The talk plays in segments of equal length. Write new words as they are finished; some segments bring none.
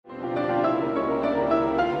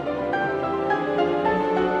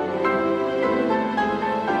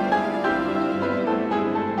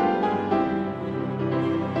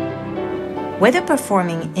Whether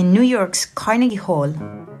performing in New York's Carnegie Hall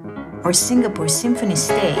or Singapore's Symphony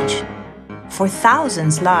Stage, for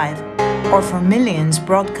thousands live or for millions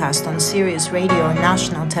broadcast on Sirius Radio or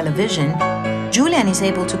national television, Julian is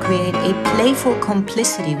able to create a playful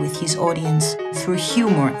complicity with his audience through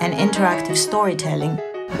humor and interactive storytelling.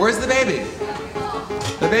 Where's the baby?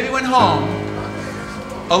 The baby went home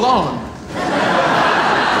alone.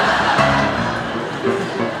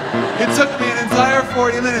 It took me an entire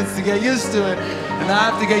 40 minutes to get used to it, and I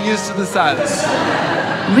have to get used to the silence.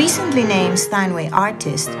 Recently named Steinway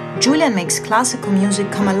Artist, Julian makes classical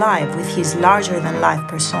music come alive with his larger-than-life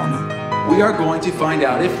persona. We are going to find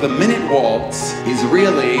out if the minute waltz is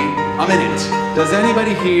really a minute. Does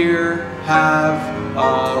anybody here have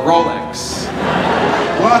a Rolex?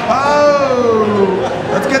 Whoa!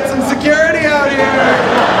 Let's get some security out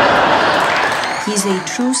here! He's a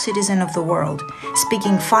true citizen of the world,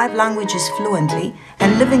 speaking 5 languages fluently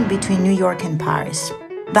and living between New York and Paris.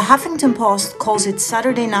 The Huffington Post calls it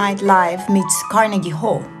Saturday Night Live meets Carnegie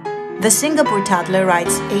Hall. The Singapore Tatler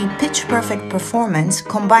writes a pitch-perfect performance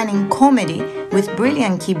combining comedy with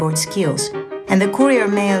brilliant keyboard skills. And the Courier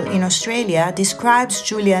Mail in Australia describes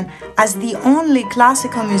Julian as the only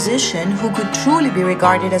classical musician who could truly be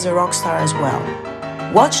regarded as a rock star as well.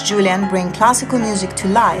 Watch Julian bring classical music to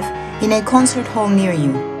life in a concert hall near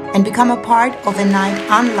you and become a part of a night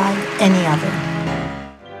unlike any other.